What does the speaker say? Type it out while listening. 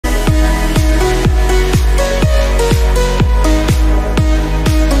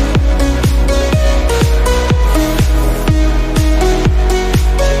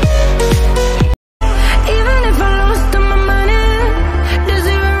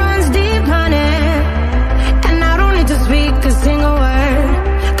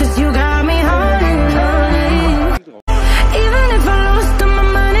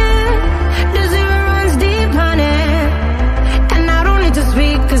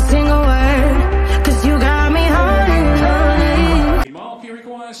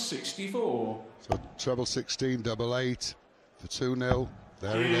treble 16, double 8 for 2-0.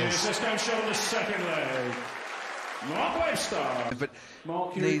 There it is. Let's go show the second leg. Mark Webster. But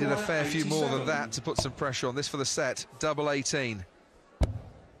needed a fair few more than that to put some pressure on this for the set. Double 18.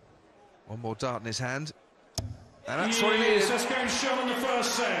 One more dart in his hand. And that's what he needed. Let's go show in the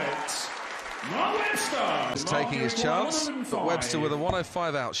first set. Mark Webster. He's taking his chance, but Webster with a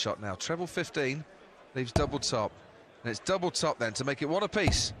 105 outshot now. Treble 15, leaves double top. And it's double top then to make it one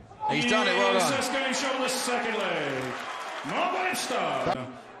apiece. He's done it, well done. Let's go show the second leg. Mark Webster.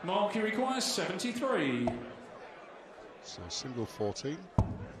 Mark, he requires 73. So single 14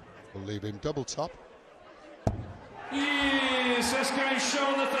 will leave him double top. Yes, let's go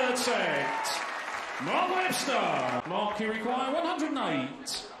show in the third set. Mark Webster. Mark, he requires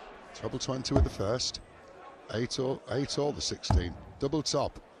 108. Treble 20 with the first. 8 or the 16. Double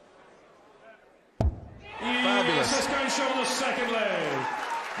top. Fabulous. Let's go show the second leg.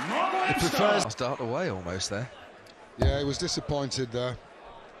 Mark Webster. He prefers. Start away almost there. Yeah, he was disappointed there.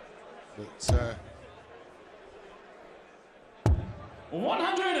 But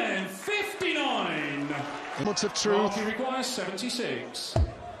 159. moments of truth. Mark, he requires 76.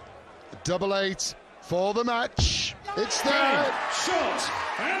 Double 8 for the match. It's there. Shot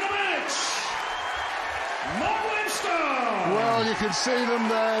and the match. Mark Webster. Well, you can see them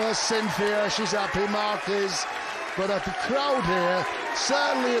there. There's Cynthia. She's happy. Mark is. But at the crowd here,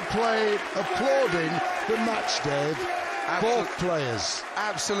 certainly applauding the match, Dave. Both players.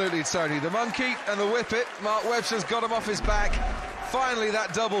 Absolutely, Tony. The monkey and the whippet. Mark Webster's got him off his back. Finally,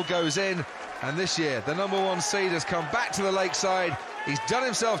 that double goes in. And this year, the #1 seed has come back to the lakeside. He's done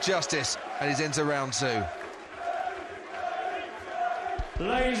himself justice, and he's into round 2.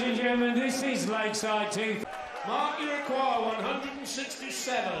 Ladies and gentlemen, this is Lakeside Team. Mark, you require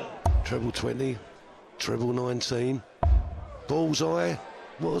 167. Treble 20, treble 19. Bullseye.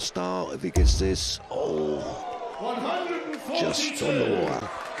 What a start if he gets this. Oh, 142. just on the wire.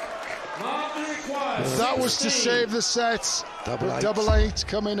 Mark, you require That was to 16. save the set. Double 8. Double 8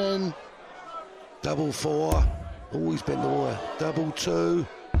 coming in. Double 4. Always been the wire. Double 2.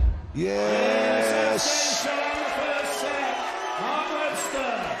 Yes! Mark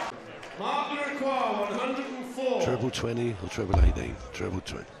Webster. Mark, you require 104. Treble 20 or treble 18. Treble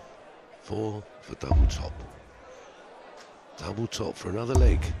 20. 4 for double top. Double top for another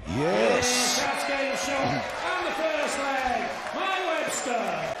leg. Yes! That's game shot. And the first leg. Mark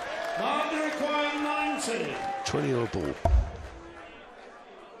Webster. Mark, you require 90. 20 on a ball.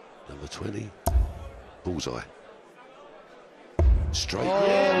 Number 20. Bullseye. Straight.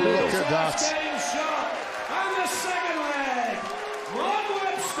 Oh, look at that. Game shot. And the second leg. Mark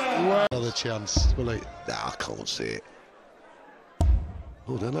Webster. Well, another chance, will he? Nah, I can't see it.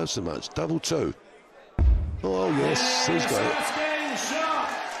 Oh, don't know so much. Double 2. Oh, yes, he's got it. That's game shot.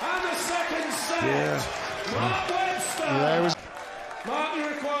 And the second set. Yeah. Mark Webster. There was. Mark, you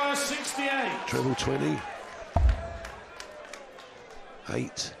require 68. Treble 20.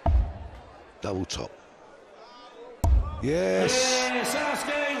 8. Double top. Yes. Yes, that's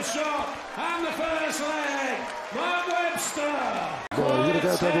game shot. And the first leg. Mark Webster. Well, he's going to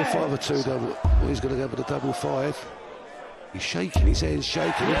go double 5 or 2 double. Well, he's going to go for the double 5. He's shaking, his hand's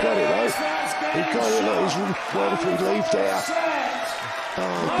shaking. He got it though. He got it, look, he's wonderfully leave there.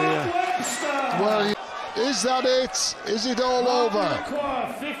 Oh dear. Well, is that it? Is it all over?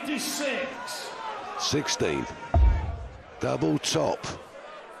 56. 16. Double top.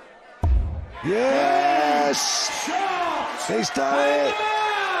 Yes! He's done it!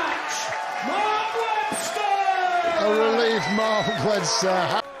 Mark Webster! A relief, Mark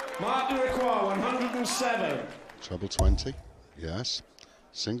Webster. Mark, you require 107. Treble 20, yes.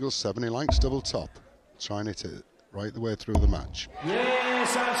 Single 7, he likes double top. Trying it right the way through the match.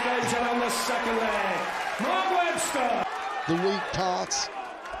 Yes, that's going to on the second leg. Mark Webster! The weak part.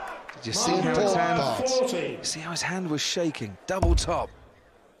 Did you see how his hand? 40. You see how his hand was shaking? Double top.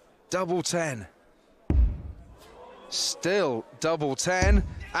 Double 10. Still double 10.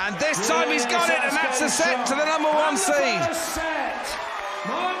 And this time he's got it, and that's the set to the #1 seed. Set.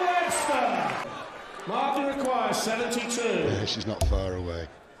 Mark Webster. Mark, you require 72. Yeah, she's not far away.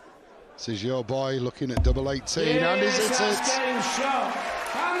 This is your boy looking at double 18, and is it? Game shot.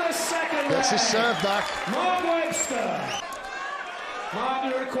 And the second Gets his leg. serve back. Mark Webster. Mark,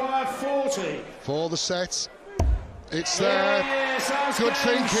 you require 40. For the set. It's there. Yes, that's Good game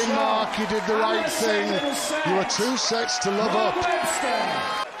thinking, shot. Mark. You did the And right the thing. second set. You were 2 sets to love Mark up. Webster.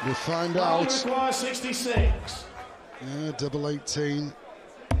 We'll find Mark, out. you require 66. Yeah, double 18.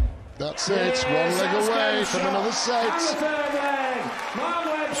 That's Yes, it. One leg that's away game from shot. another And the set. third leg. Mark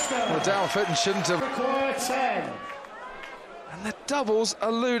Webster. Well, Down Fitton shouldn't have. Require 10. And the doubles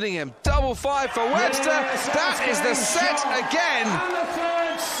eluding him. Double five for Webster. That is the set again. And the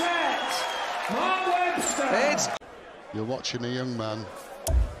third set. Mark Webster. You're watching a young man.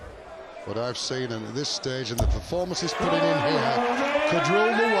 What I've seen, and at this stage, and the performance he's putting in here, could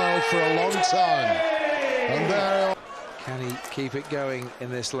rule the world for a long time. And there. Can he keep it going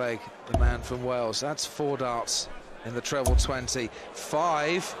in this leg, the man from Wales? That's 4 darts in the treble 20.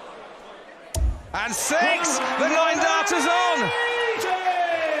 5 and 6. The 9 darters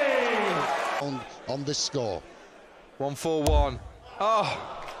on this score. 1-4-1.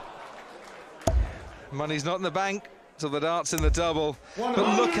 Oh, money's not in the bank. So the darts in the double,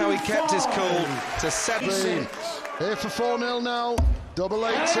 but look how he kept his cool to 7. Here for 4-0 now. Double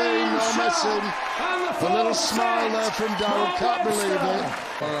 18, no messing. A little smile there from Darryl, can't believe it.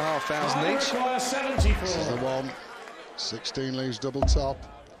 1,500 each. This is the one. 16 leaves double top.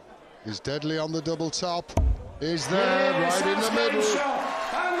 He's deadly on the double top. He's there, right in the middle.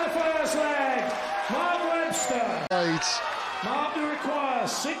 And the first leg, Mark Webster. 8. Mark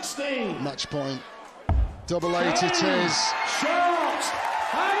requires 16. Match point. Double 8 it is. Shot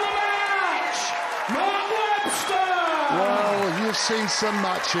and the match, Mark Webster. Well, you've seen some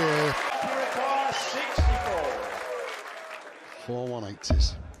match here. He requires 64.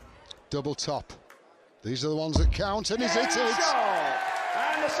 4-1-80s. Double top. These are the ones that count, and he's hit it.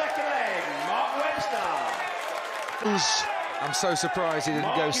 And the second leg, Mark Webster. I'm so surprised he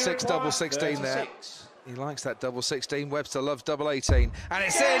didn't go 6 double 16 there. 36. He likes that double 16. Webster loves double 18. And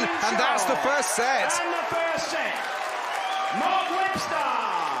it's in, and that's the first set. And the first set, Mark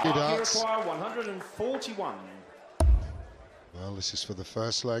Webster. He He does. requires 141. Well, this is for the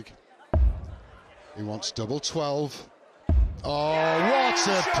first leg. He wants double 12. Oh, what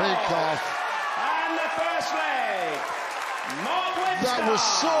a pick-off. And the first leg, Mark Webster. That was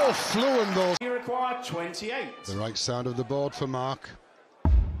so fluent, though. He required 28. The right side of the board for Mark.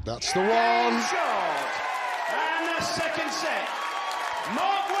 That's the one. Shot. And the second set,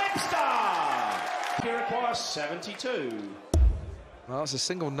 Mark Webster. He requires 72. Well, it's a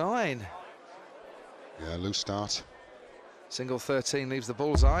single 9. Yeah, loose start. Single 13 leaves the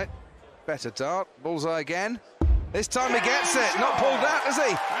bullseye. Better dart. Bullseye again. This time he gets it. Not pulled out, is he?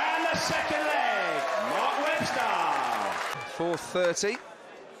 And the second leg, Mark Webster. 430.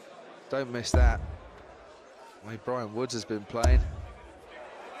 Don't miss that. The way Brian Woods has been playing.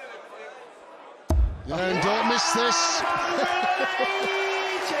 And don't miss this.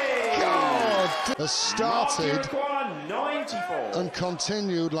 God, has started and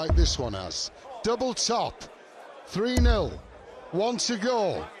continued like this one has. Double top, 3-0, 1 to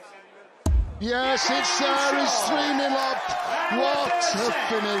go. Yes, it's there, he's 3-0 up. What a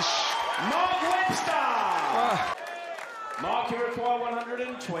finish. Mark Webster. Mark, you require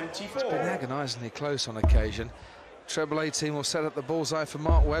 124. Been agonisingly close on occasion. Treble 18 will set up the bullseye for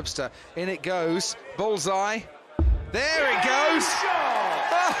Mark Webster. In it goes. Bullseye. There it goes.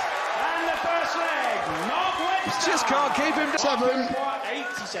 And the first leg, Mark Webster. Just can't keep him down.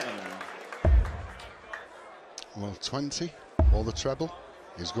 87. Well, 20 or the treble.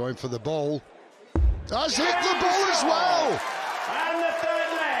 He's going for the ball. Has hit the ball as well. And the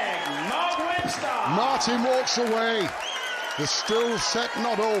third leg, Mark Webster. Martin walks away. The still set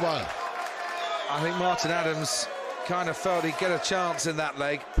not over. I think Martin Adams kind of felt he'd get a chance in that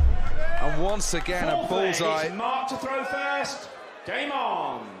leg. And once again, a bullseye. Mark to throw first. Game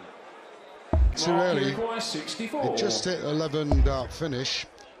on. Too early. It It just hit 11 dart finish.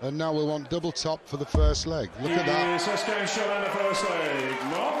 And now we want double top for the first leg. Look at that. Yes, that's going shot on the first leg.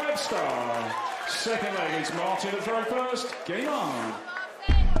 Mark Webster. Second leg, it's Martin to throw first. Game on.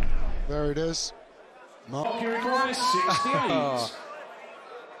 There it is. Mark, you require 68.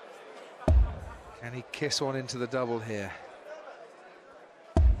 Can he kiss one into the double here?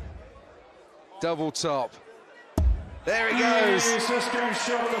 Double top. There he goes. Yes, that's going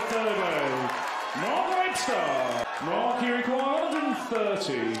shot on the third leg. Mark Webster. Mark, you require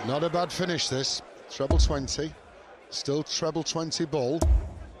 130. Not a bad finish, this. Treble 20. Still treble 20 bull.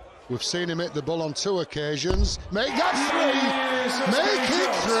 We've seen him hit the bull on 2 occasions. Make that 3. Yes, Make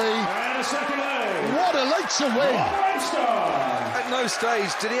it 3. And a second leg. What a leg to win. Mark Webster. At no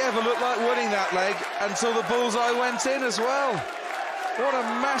stage did he ever look like winning that leg until the bullseye went in as well. What a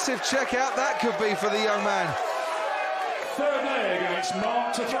massive check out that could be for the young man. Third leg, and it's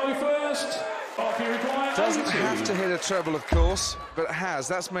Mark to throw first. Mark, you require Doesn't 80. have to hit a treble, of course, but it has.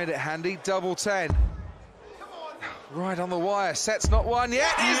 That's made it handy. Double 10. Right on the wire. Set's not won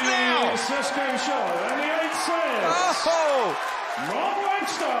yet. He's now. Yes, that's game shot. And the 8 sets. Oh! Mark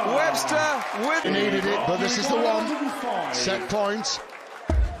Webster. Webster with... He needed it, but this is the one. 105. Set point.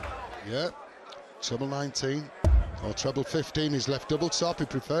 Yeah. Treble 19. Or treble 15, he's left double top, he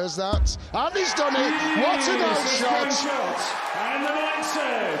prefers that. And he's done it! What an outshot! And the night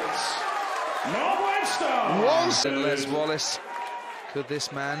sets. Mark Webster! Les Wallace. Could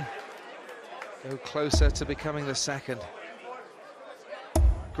this man go closer to becoming the second?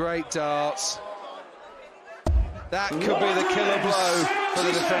 Great darts. That could be the killer blow for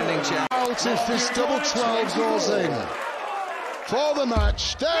the defending champ. Out if this double 12 goes in. For the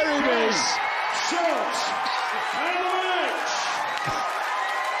match, there it is. Shot and the match.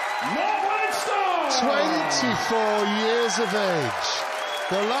 Mark Webster. 24 years of age.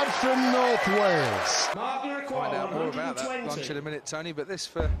 The lad from North Wales. Find out more about that bunch in a minute, Tony, but this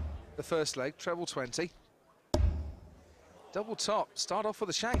for the first leg, treble 20. Double top, start off with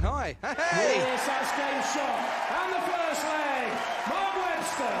a Shanghai. Hey! Yes, that's game shot. And the first leg, Mark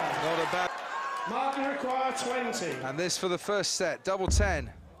Webster. Not a bad. Mark, you require 20. And this for the first set, double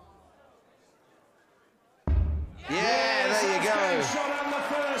 10. Yeah, there you go. Game shot on the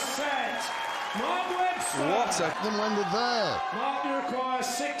first set. Mark Webster. What a... Then when they're there. Mark, you require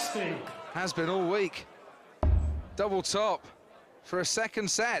 60. Has been all week. Double top for a second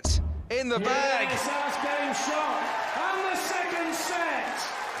set. In the bag. Yes, that's game shot. And the second set.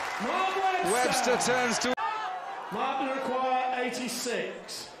 Mark Webster. Webster turns to... Mark, you require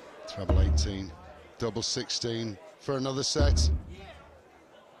 86. Treble 18, double 16 for another set.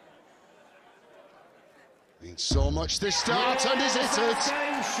 Means so much this start, and he's hit it.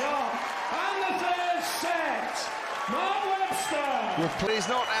 Game shot. And the third set. Mark Webster. But he's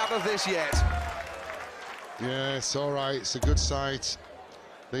not out of this yet. Yeah, it's all right. It's a good sight.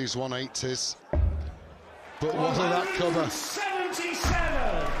 These 180s. But what of that cover? 77.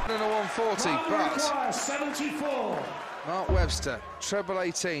 And a 140, but 74. Mark Webster, treble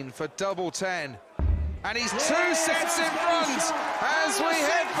 18 for double 10. And he's 2 sets in front as we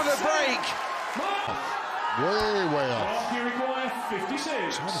head for the break. Way off. You require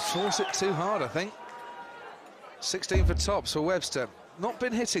 56. Trying to force it too hard, I think. 16 for tops for Webster. Not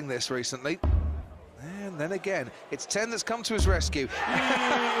been hitting this recently. And then again, it's 10 that's come to his rescue.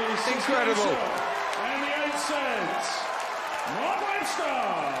 Incredible. And the 8 sets. Mark Webster.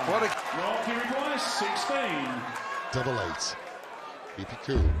 What a... Mark, you require 16. Double 8. Keep it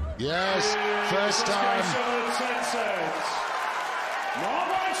cool. Yes, first time. 10 sets. Mark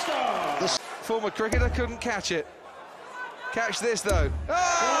Webster. Former cricketer couldn't catch it. Catch this, though.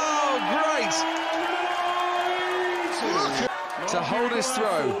 Oh, great! To hold his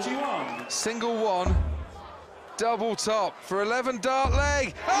throw. 41. Single one. Double top for 11 dart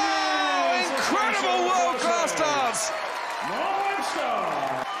leg. Oh, incredible world-class darts! Mark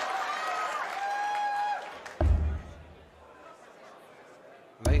Webster.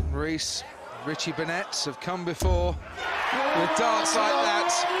 Leighton Rees, Richie Burnett have come before with darts like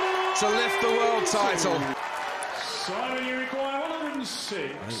that to lift the world title. Simon, you require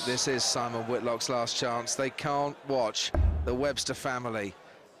 106. I think this is Simon Whitlock's last chance. They can't watch the Webster family.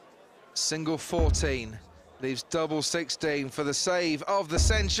 Single 14 leaves double 16 for the save of the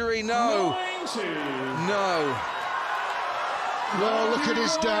century. No. 90. No. Well, look at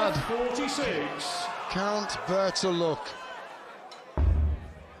his dad. 46. Can't bear to look.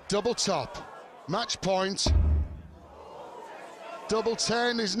 Double top. Match point. Double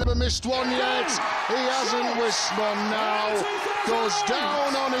 10. He's never missed one yet. He hasn't missed one now. Goes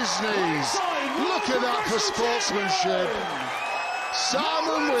down on his knees. Look at that for sportsmanship.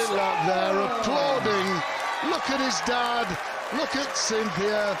 Simon Whitlock there applauding. Look at his dad. Look at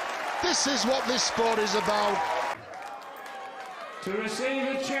Cynthia. This is what this sport is about. To receive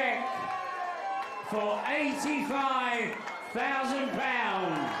a cheque for £85,000,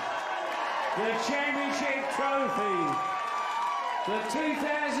 the championship trophy, the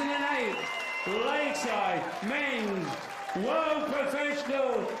 2008 Lakeside Men's World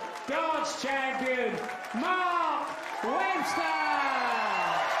Professional Darts Champion, Mark Webster!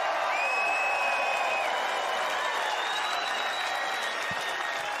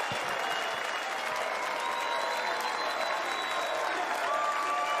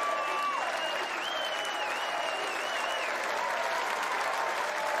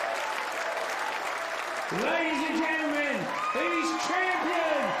 Ladies and gentlemen,